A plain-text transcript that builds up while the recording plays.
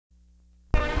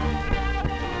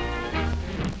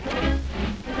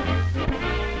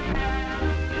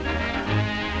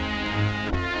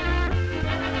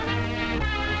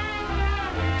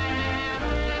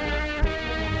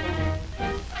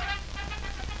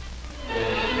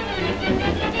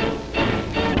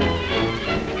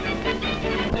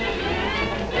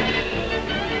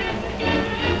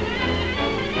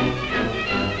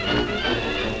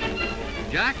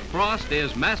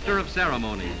Frost is master of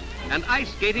ceremonies, and ice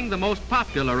skating the most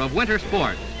popular of winter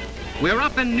sports. We're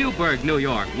up in Newburgh, New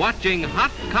York, watching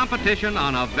hot competition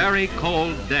on a very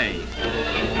cold day.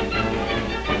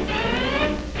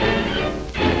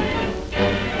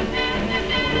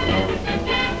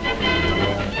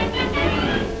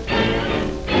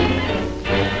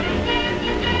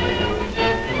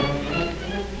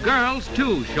 Girls,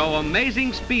 too, show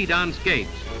amazing speed on skates.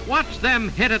 Watch them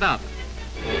hit it up.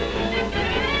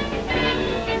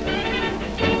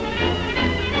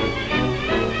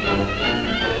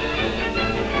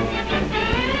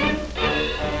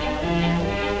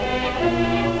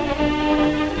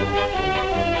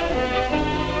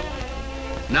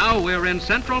 Now we're in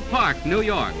Central Park, New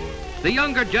York. The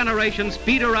younger generation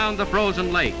speed around the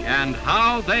frozen lake, and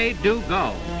how they do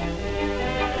go.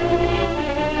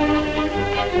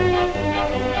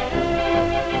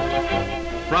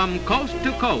 From coast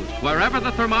to coast, wherever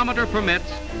the thermometer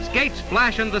permits, skates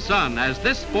flash in the sun as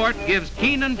this sport gives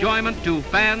keen enjoyment to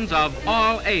fans of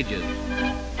all ages.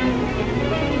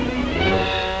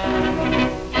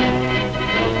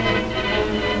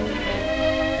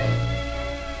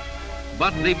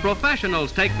 But the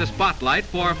professionals take the spotlight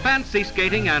for fancy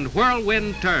skating and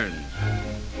whirlwind turns.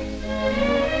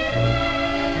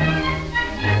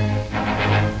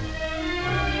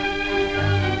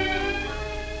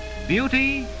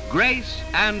 Beauty, grace,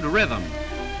 and rhythm.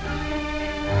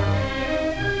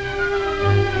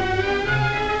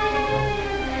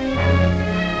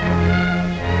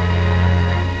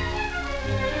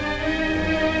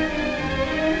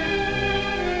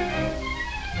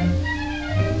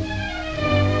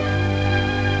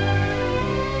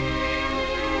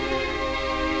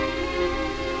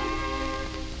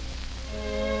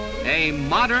 A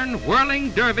modern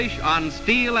whirling dervish on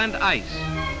steel and ice.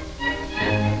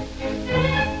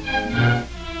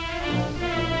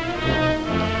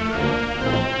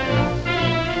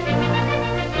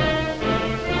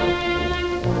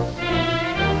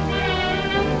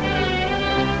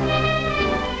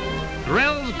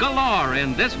 Thrills galore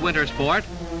in this winter sport.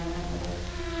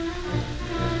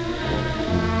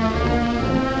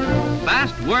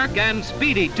 Fast work and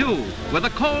speedy, too, with a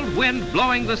cold wind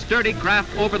blowing the sturdy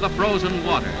craft over the frozen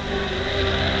water.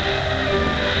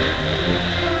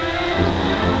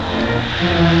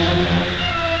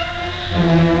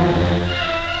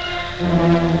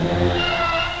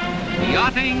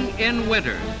 Yachting in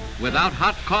winter, without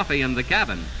hot coffee in the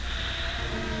cabin.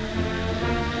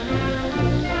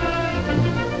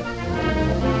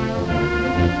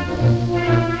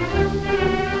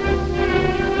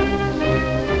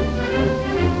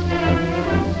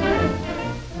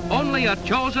 Only a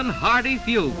chosen hardy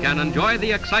few can enjoy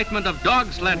the excitement of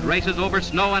dog sled races over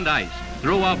snow and ice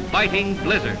through a biting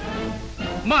blizzard.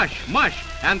 Mush, mush,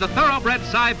 and the thoroughbred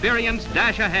Siberians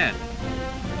dash ahead.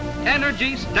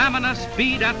 Energy, stamina,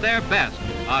 speed at their best.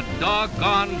 A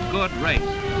doggone good race.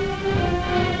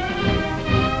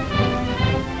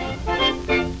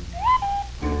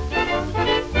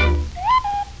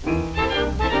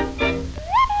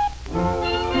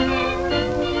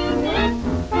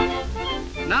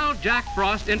 Jack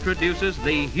Frost introduces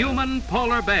the human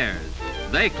polar bears.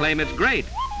 They claim it's great,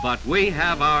 but we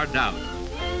have our doubts.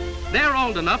 They're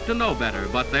old enough to know better,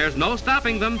 but there's no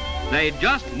stopping them. They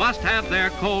just must have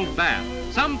their cold bath.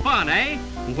 Some fun, eh?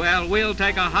 Well, we'll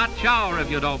take a hot shower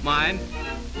if you don't mind.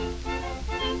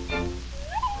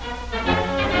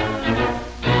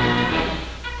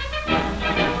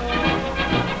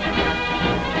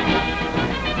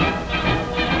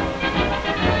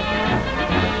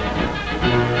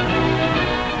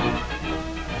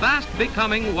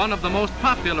 Becoming one of the most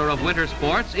popular of winter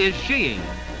sports is skiing,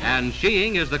 and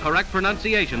skiing is the correct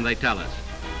pronunciation, they tell us.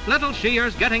 Little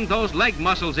skiers getting those leg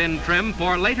muscles in trim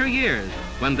for later years,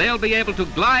 when they'll be able to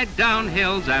glide down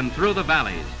hills and through the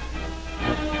valleys.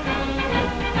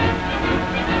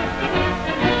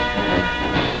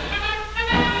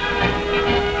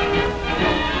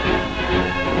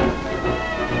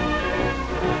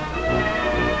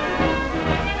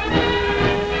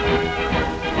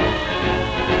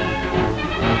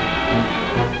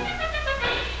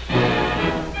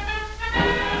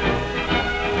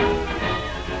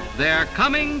 They're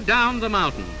coming down the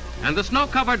mountain, and the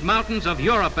snow-covered mountains of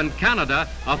Europe and Canada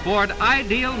afford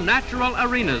ideal natural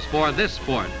arenas for this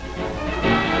sport.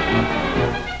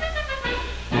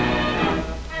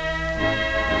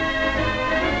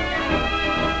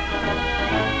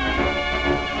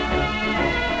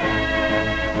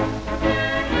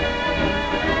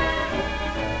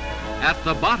 At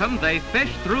the bottom, they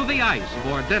fish through the ice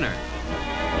for dinner.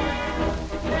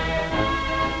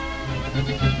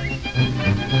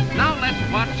 Now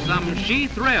let's watch some ski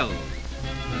thrills.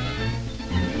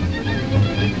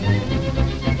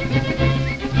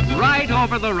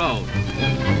 over the road.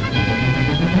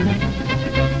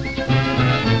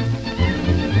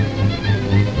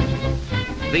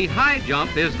 The high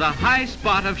jump is the high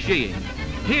spot of sheeing.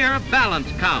 Here, balance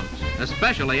counts,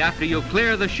 especially after you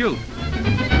clear the chute.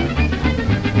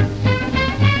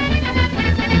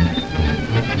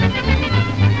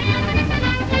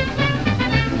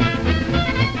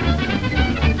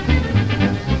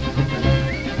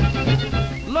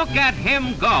 Look at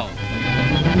him go.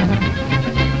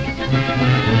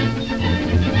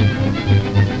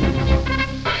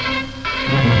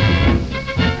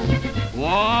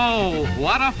 Whoa,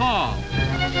 what a fall.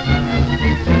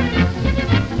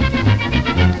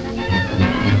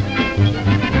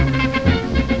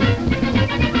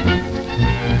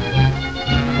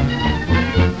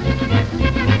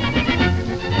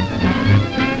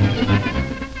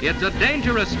 It's a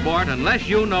dangerous sport unless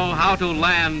you know how to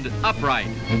land upright.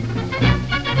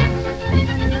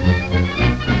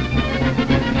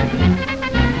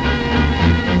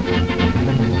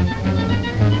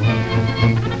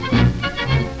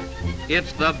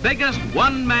 It's the biggest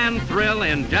one-man thrill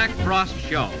in Jack Frost's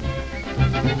show.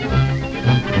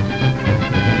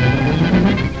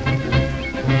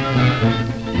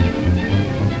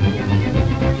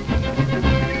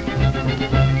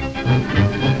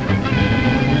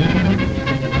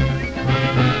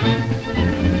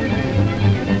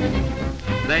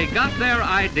 They got their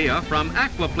idea from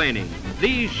aquaplaning,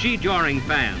 these she-joring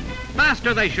fans.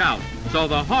 Faster they shout, so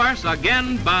the horse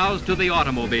again bows to the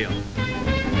automobile.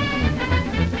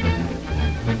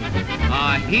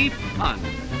 A heap fun.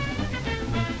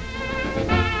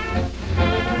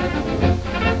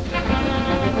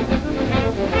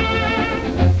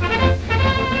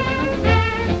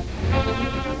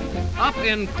 Up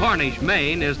in Cornish,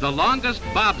 Maine is the longest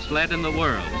bobsled in the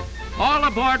world. All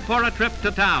aboard for a trip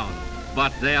to town,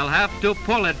 but they'll have to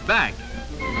pull it back.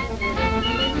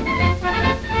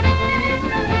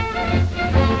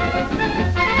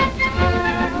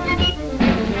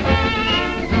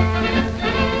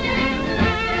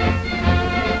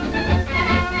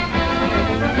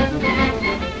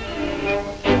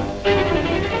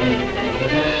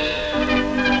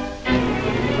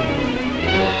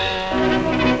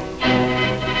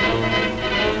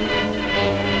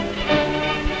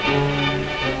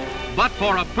 But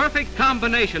for a perfect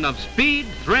combination of speed,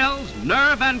 thrills,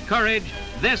 nerve, and courage,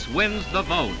 this wins the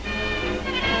vote.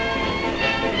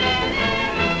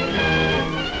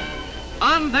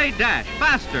 On they dash,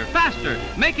 faster, faster,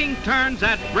 making turns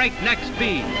at breakneck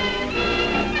speed.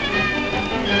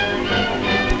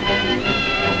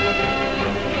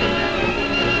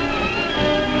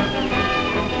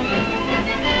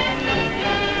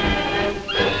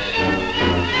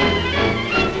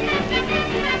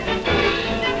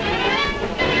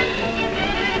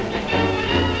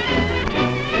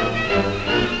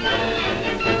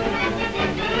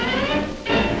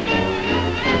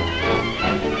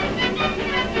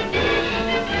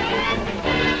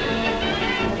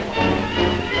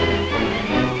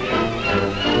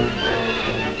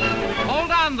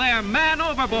 Man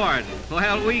overboard.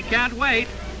 Well, we can't wait.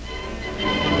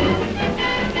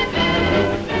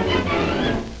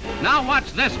 Now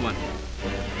watch this one.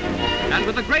 And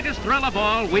with the greatest thrill of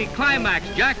all, we climax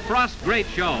Jack Frost's great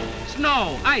show.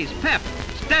 Snow, ice, pep,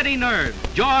 steady nerves,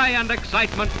 joy and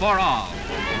excitement for all.